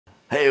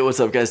Hey, what's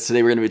up guys?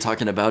 Today we're going to be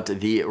talking about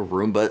the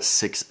Roomba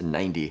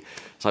 690.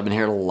 So I've been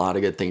hearing a lot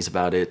of good things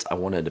about it. I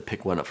wanted to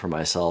pick one up for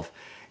myself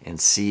and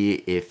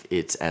see if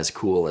it's as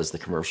cool as the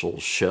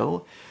commercials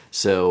show.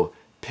 So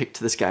picked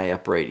this guy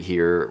up right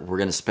here. We're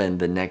going to spend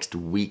the next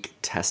week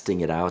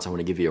testing it out. I want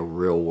to give you a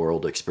real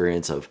world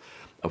experience of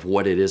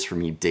what it is for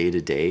me day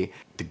to day,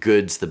 the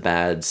goods, the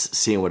bads,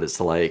 seeing what it's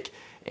like,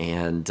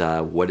 and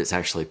what it's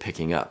actually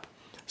picking up.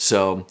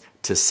 So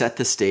to set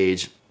the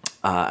stage,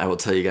 I will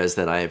tell you guys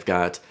that I've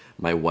got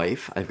my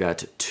wife, I've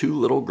got 2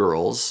 little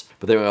girls,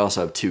 but then we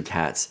also have 2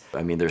 cats.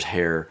 I mean, there's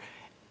hair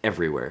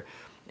everywhere.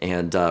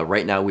 And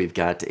right now we've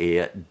got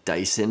a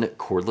Dyson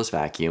cordless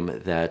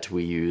vacuum that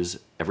we use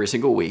every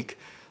single week.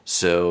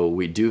 So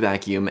we do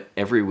vacuum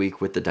every week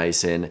with the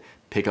Dyson,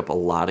 pick up a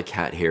lot of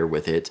cat hair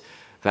with it.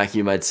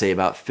 Vacuum, I'd say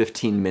about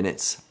 15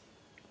 minutes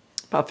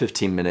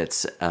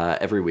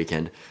every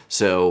weekend.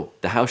 So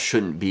the house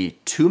shouldn't be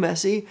too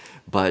messy,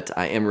 but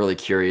I am really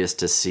curious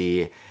to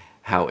see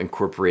how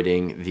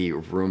incorporating the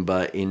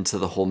Roomba into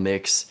the whole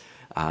mix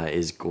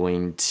is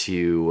going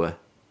to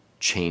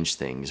change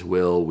things.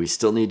 Will we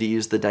still need to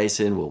use the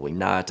Dyson? Will we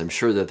not? I'm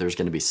sure that there's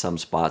going to be some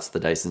spots the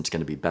Dyson's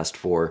going to be best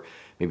for,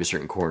 maybe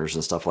certain corners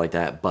and stuff like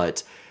that,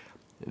 but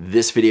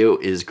this video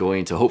is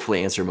going to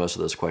hopefully answer most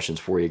of those questions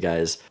for you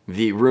guys.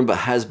 The Roomba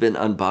has been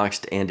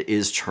unboxed and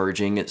is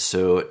charging,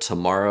 so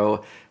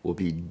tomorrow will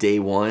be day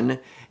 1,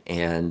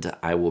 and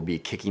I will be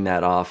kicking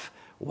that off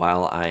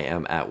while I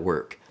am at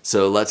work.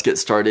 So let's get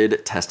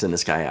started testing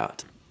this guy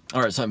out.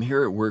 All right, so I'm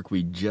here at work.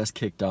 We just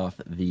kicked off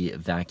the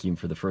vacuum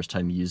for the first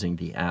time using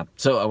the app.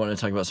 So I want to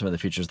talk about some of the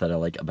features that I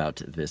like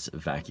about this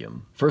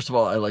vacuum. First of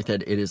all, I like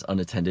that it is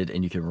unattended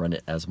and you can run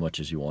it as much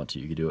as you want to.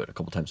 You can do it a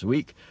couple times a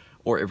week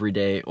or every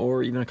day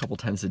or even a couple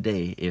times a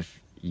day if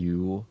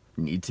you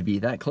need to be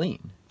that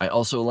clean. I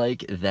also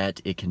like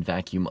that it can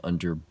vacuum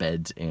under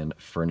beds and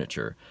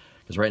furniture.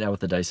 Because right now with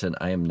the Dyson,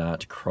 I am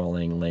not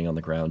crawling, laying on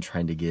the ground,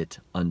 trying to get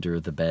under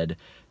the bed.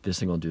 This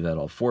thing will do that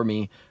all for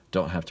me.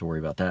 Don't have to worry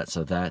about that.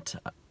 So that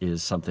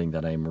is something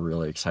that I'm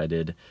really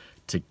excited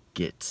to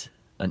get,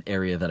 an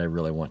area that I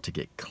really want to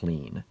get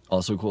clean.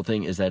 Also a cool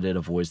thing is that it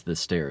avoids the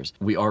stairs.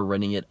 We are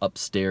running it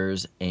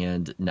upstairs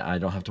and I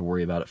don't have to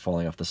worry about it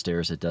falling off the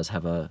stairs. It does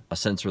have a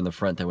sensor in the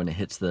front that when it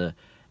hits the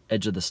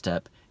edge of the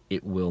step,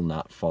 it will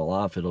not fall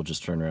off. It'll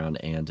just turn around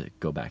and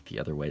go back the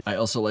other way. I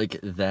also like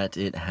that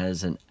it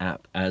has an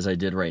app. As I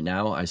did right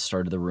now, I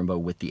started the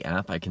Roomba with the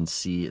app. I can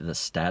see the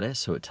status,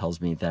 so it tells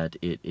me that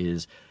it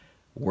is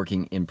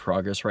working in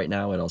progress right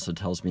now. It also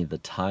tells me the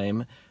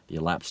time, the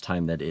elapsed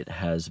time that it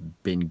has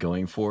been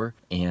going for,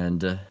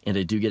 and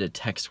I do get a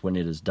text when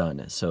it is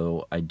done,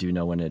 so I do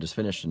know when it is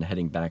finished and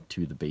heading back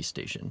to the base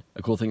station.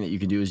 A cool thing that you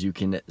can do is you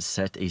can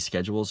set a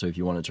schedule, so if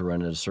you want it to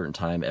run at a certain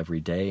time every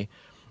day,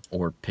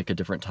 or pick a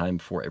different time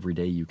for every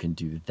day, you can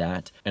do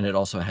that. And it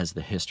also has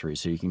the history,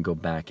 so you can go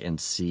back and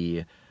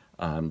see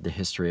the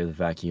history of the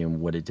vacuum,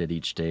 what it did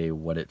each day,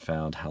 what it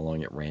found, how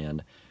long it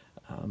ran,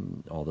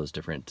 all those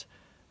different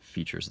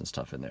features and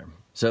stuff in there.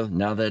 So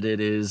now that it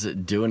is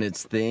doing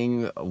its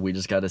thing, we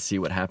just got to see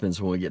what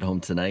happens when we get home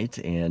tonight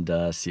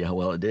and see how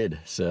well it did.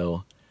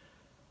 So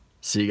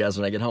see you guys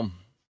when I get home.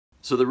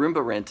 So the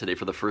Roomba ran today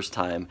for the first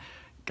time.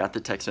 Got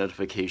the text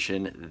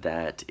notification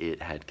that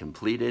it had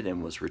completed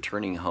and was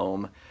returning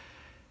home.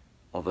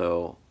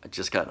 Although I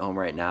just got home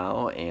right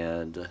now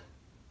and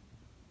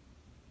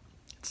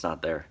it's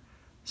not there.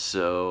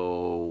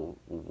 So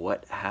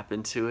what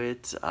happened to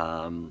it?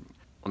 Let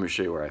me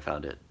show you where I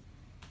found it.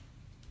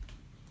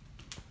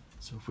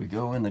 So if we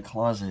go in the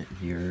closet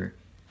here,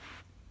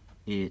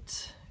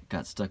 it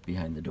got stuck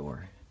behind the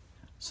door.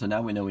 So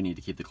now we know we need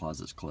to keep the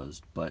closets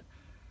closed, but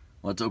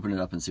let's open it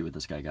up and see what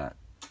this guy got.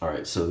 All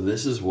right, so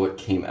this is what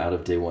came out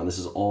of day 1. This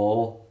is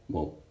all,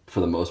 well, for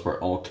the most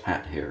part, all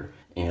cat hair.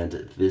 And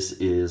this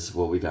is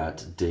what we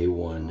got day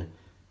 1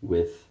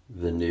 with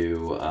the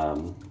new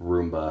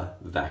Roomba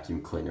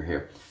vacuum cleaner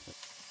here.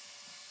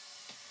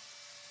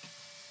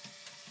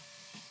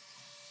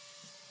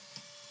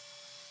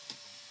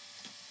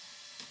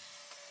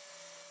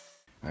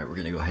 All right, we're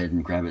gonna go ahead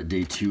and grab it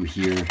day 2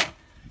 here.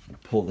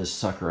 Pull this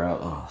sucker out.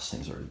 Oh, these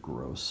things are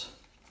gross.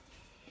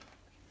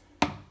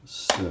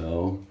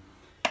 So,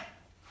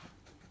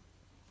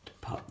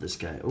 pop this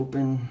guy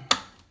open.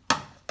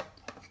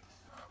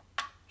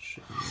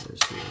 Show you guys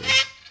here.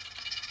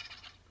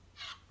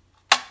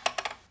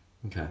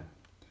 Okay.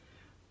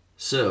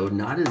 So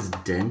not as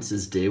dense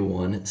as day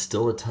 1,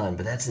 still a ton,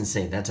 but that's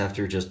insane. That's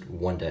after just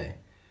 1 day.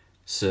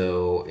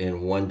 So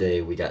in 1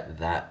 day we got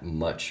that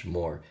much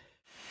more.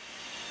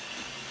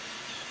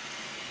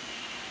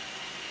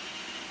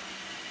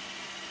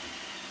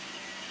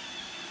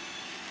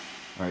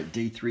 All right,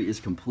 day 3 is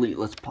complete.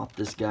 Let's pop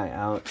this guy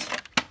out.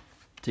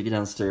 Take it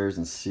downstairs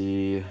and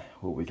see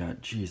what we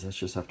got. Geez, that's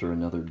just after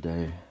another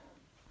day.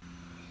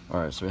 All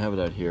right, so we have it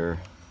out here.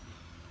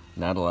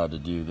 Not allowed to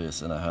do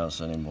this in a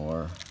house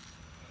anymore.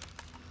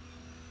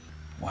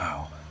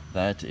 Wow,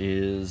 that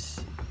is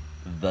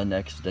the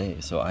next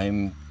day. So I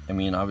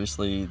mean,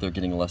 obviously they're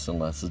getting less and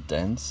less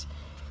dense,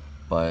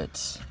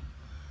 but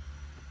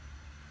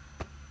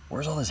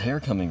Where's all this hair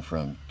coming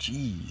from?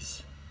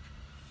 Jeez.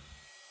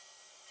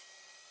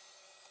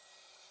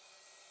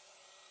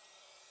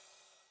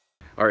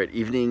 All right,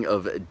 evening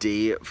of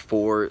day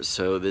 4.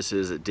 So this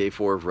is day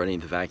 4 of running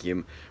the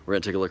vacuum. We're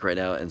gonna take a look right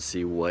now and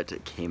see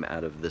what came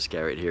out of this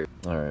guy right here.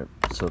 All right,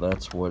 so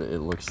that's what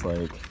it looks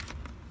like.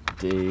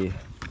 Day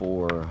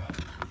 4.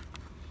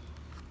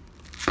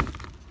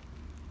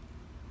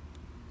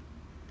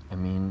 I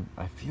mean,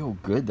 I feel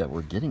good that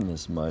we're getting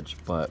this much,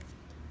 but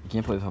I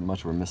can't believe how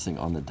much we're missing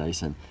on the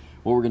Dyson.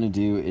 What we're gonna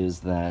do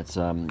is that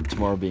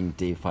tomorrow being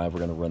day 5, we're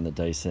gonna run the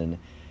Dyson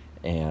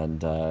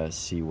and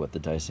see what the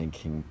Dyson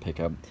can pick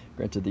up.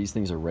 Granted, these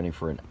things are running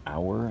for an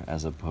hour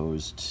as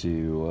opposed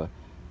to,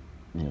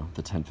 you know,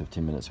 the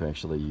 10-15 minutes we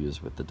actually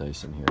use with the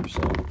Dyson here.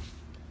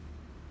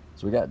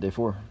 So we got day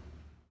 4.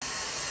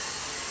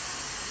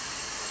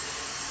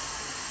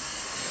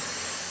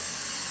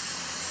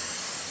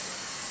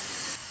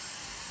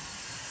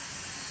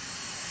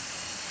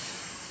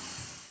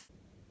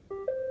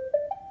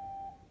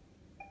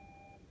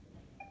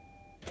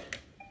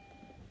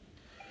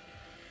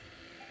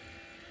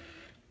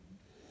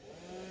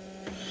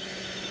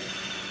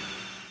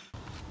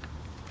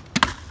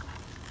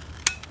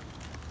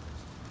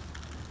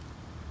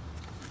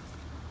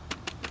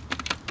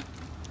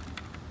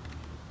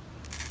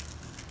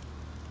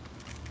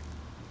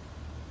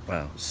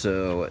 Wow,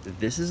 so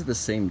this is the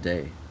same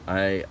day.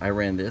 I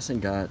ran this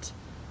and got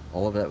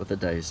all of that with the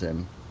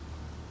Dyson.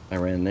 I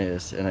ran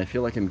this, and I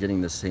feel like I'm getting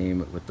the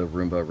same with the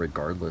Roomba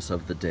regardless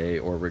of the day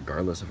or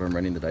regardless if I'm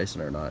running the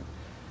Dyson or not.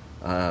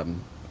 I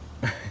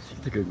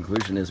think the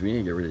conclusion is we need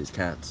to get rid of these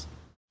cats.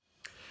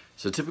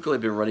 So typically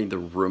I've been running the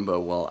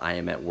Roomba while I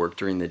am at work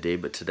during the day,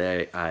 but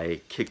today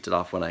I kicked it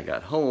off when I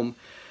got home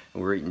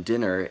and we were eating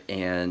dinner,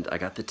 and I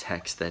got the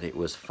text that it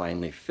was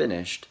finally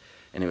finished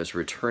and it was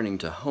returning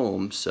to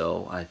home.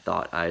 So I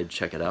thought I'd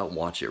check it out,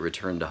 watch it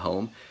return to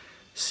home,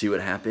 see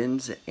what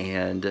happens.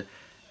 And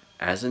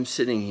as I'm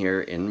sitting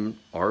here in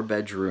our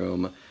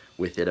bedroom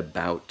with it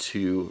about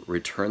to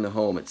return the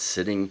home, it's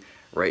sitting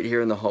right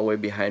here in the hallway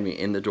behind me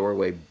in the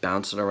doorway,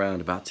 bouncing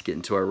around, about to get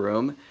into our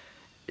room.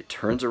 It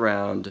turns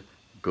around,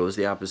 goes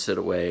the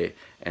opposite way,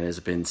 and has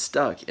been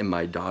stuck in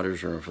my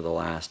daughter's room for the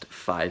last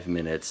 5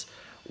 minutes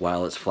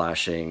while it's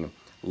flashing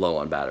low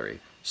on battery.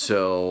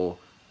 So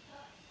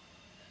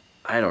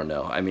I don't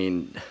know. I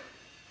mean,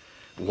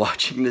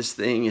 watching this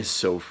thing is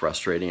so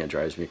frustrating. It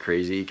drives me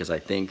crazy because I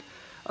think,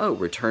 oh,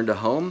 return to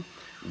home,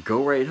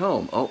 go right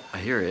home. Oh, I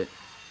hear it.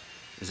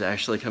 Is it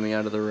actually coming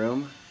out of the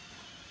room?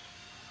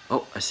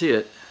 Oh, I see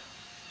it.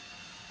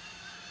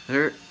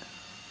 There.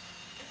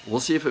 We'll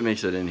see if it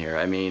makes it in here.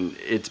 I mean,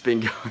 it's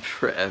been going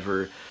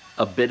forever.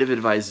 A bit of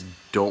advice,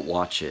 don't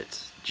watch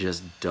it.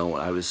 Just don't.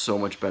 I was so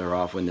much better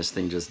off when this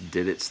thing just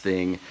did its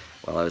thing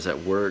while I was at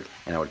work,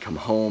 and I would come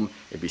home,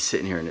 it'd be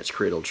sitting here in its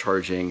cradle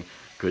charging,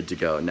 good to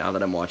go. Now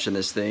that I'm watching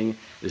this thing,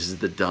 this is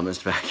the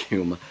dumbest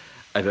vacuum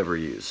I've ever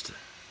used.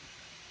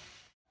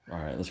 All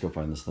right, let's go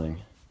find this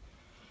thing.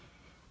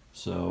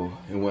 So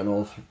it went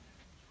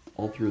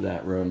all through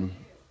that room,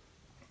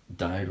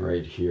 died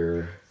right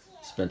here,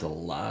 spent a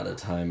lot of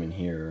time in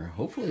here.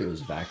 Hopefully it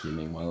was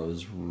vacuuming while it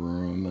was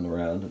roaming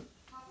around.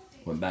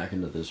 Went back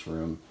into this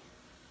room,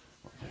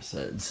 like I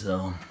said.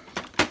 So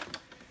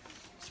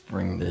let's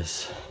bring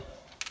this.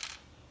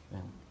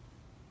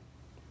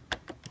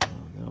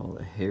 Got all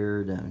the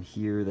hair down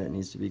here that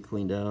needs to be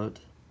cleaned out.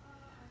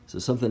 So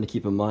something to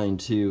keep in mind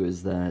too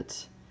is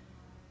that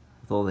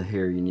with all the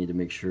hair, you need to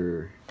make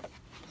sure.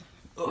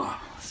 Oh,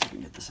 let's see if we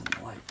can get this in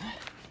the light.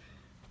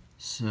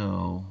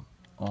 So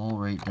all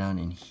right down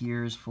in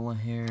here is full of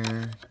hair,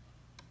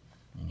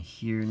 and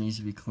here needs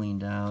to be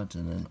cleaned out,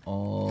 and then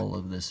all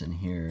of this in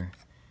here,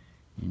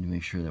 you need to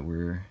make sure that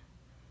we're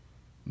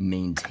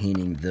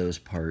maintaining those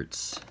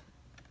parts.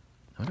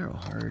 I wonder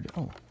how hard.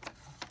 Oh.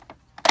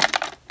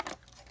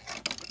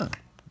 Oh.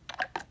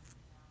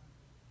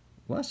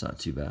 Well, that's not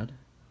too bad.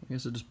 I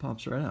guess it just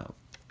pops right out.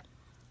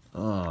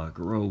 Oh,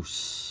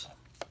 gross.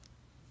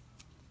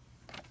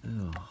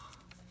 Ugh.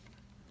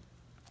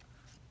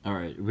 All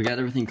right, we got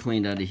everything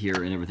cleaned out of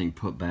here and everything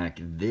put back.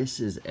 This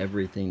is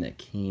everything that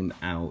came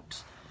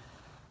out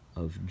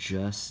of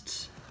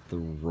just the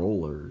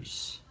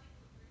rollers.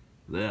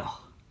 Ugh.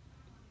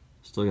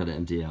 Still got to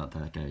empty out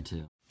that guy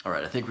too. All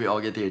right, I think we all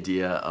get the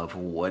idea of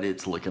what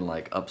it's looking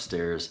like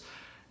upstairs.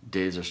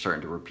 Days are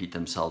starting to repeat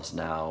themselves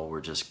now.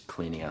 We're just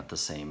cleaning out the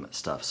same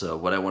stuff. So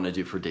what I want to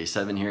do for day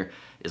 7 here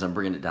is I'm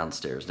bringing it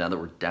downstairs. Now that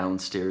we're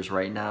downstairs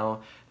right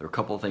now, there are a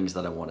couple of things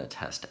that I want to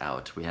test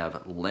out. We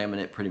have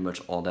laminate pretty much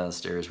all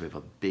downstairs. We have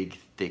a big,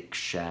 thick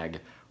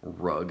shag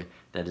rug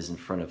that is in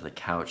front of the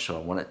couch. So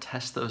I want to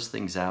test those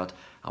things out.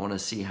 I want to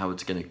see how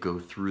it's going to go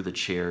through the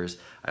chairs.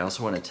 I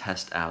also want to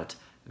test out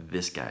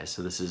this guy.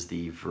 So this is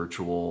the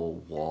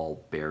virtual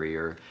wall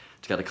barrier.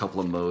 It's got a couple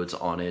of modes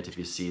on it. If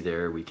you see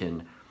there, we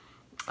can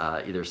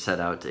either set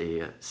out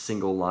a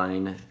single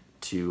line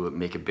to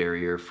make a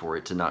barrier for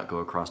it to not go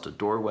across a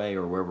doorway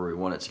or wherever we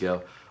want it to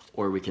go,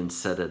 or we can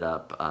set it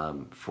up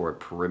for a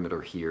perimeter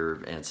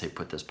here and say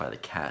put this by the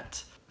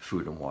cat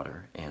food and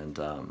water. And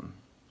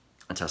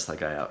and test that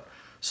guy out.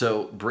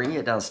 So bringing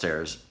it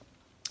downstairs,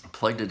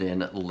 plugged it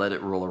in, let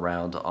it roll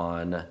around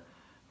on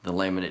the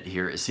laminate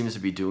here. It seems to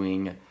be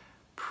doing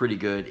pretty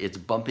good. It's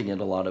bumping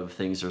into a lot of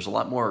things. There's a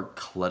lot more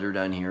clutter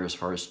down here as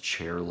far as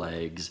chair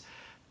legs,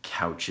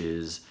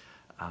 couches,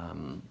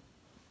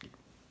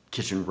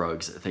 kitchen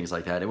rugs, things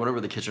like that. It went over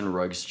the kitchen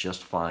rugs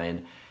just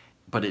fine,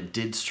 but it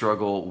did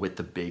struggle with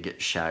the big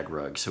shag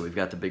rug. So we've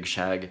got the big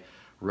shag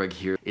rug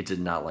here. It did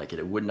not like it.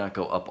 It would not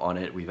go up on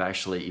it. We've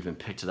actually even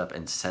picked it up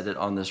and set it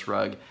on this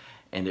rug,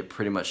 and it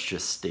pretty much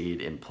just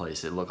stayed in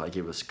place. It looked like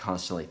it was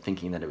constantly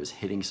thinking that it was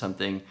hitting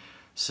something.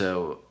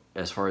 So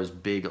as far as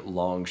big,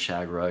 long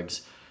shag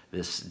rugs,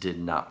 this did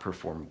not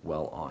perform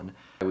well on.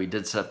 We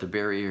did set up the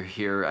barrier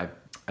here.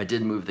 I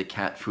did move the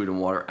cat food and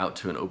water out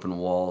to an open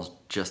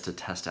wall just to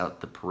test out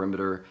the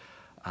perimeter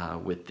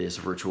with this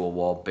virtual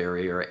wall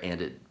barrier,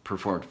 and it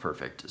performed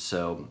perfect.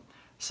 So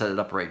set it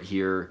up right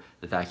here,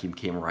 the vacuum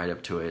came right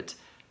up to it,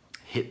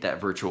 hit that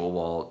virtual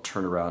wall,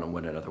 turned around and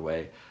went another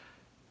way.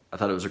 I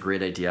thought it was a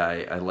great idea.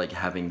 I like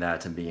having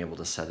that and being able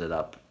to set it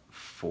up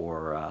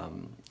for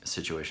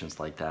situations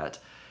like that.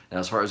 Now,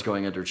 as far as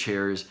going under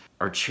chairs,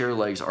 our chair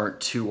legs aren't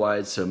too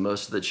wide, so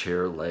most of the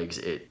chair legs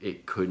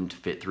it couldn't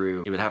fit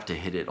through. It would have to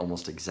hit it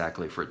almost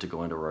exactly for it to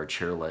go under our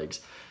chair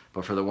legs.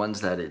 But for the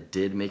ones that it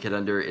did make it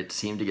under, it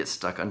seemed to get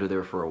stuck under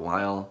there for a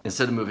while.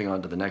 Instead of moving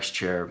on to the next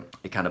chair,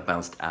 it kind of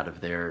bounced out of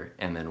there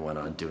and then went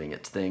on doing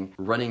its thing.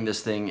 Running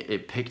this thing,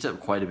 it picked up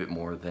quite a bit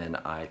more than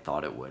I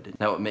thought it would.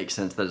 Now, it makes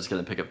sense that it's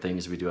gonna pick up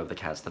things. We do have the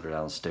cats that are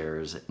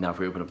downstairs. Now, if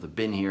we open up the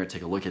bin here and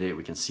take a look at it,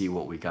 we can see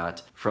what we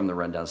got from the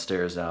run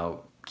downstairs. Now,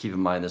 keep in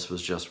mind, this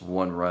was just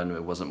one run.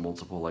 It wasn't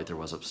multiple like there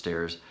was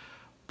upstairs.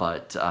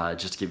 But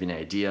just to give you an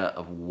idea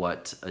of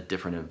what a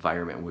different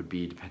environment would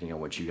be depending on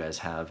what you guys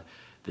have,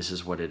 this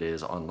is what it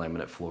is on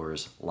laminate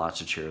floors,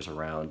 lots of chairs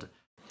around.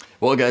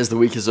 Well, guys, the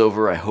week is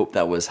over. I hope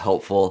that was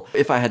helpful.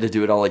 If I had to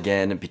do it all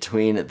again,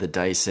 between the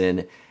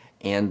Dyson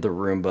and the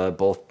Roomba,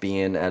 both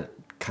being at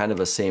kind of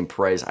the same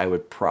price, I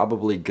would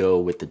probably go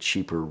with the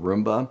cheaper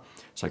Roomba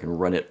so I can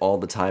run it all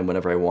the time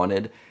whenever I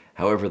wanted.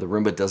 However, the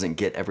Roomba doesn't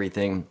get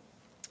everything,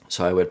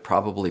 so I would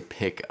probably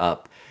pick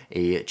up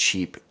a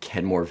cheap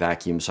Kenmore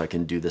vacuum so I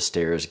can do the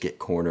stairs, get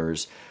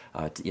corners,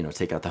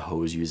 take out the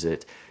hose, use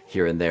it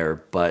here and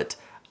there. But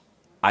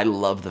I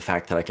love the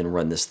fact that I can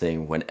run this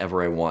thing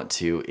whenever I want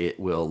to. It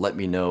will let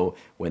me know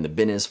when the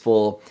bin is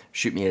full,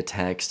 shoot me a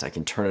text, I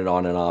can turn it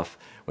on and off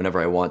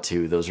whenever I want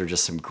to. Those are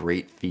just some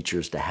great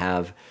features to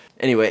have.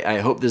 Anyway,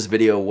 I hope this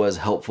video was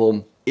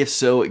helpful. If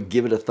so,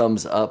 give it a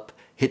thumbs up,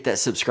 hit that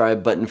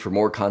subscribe button for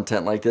more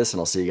content like this, and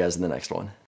I'll see you guys in the next one.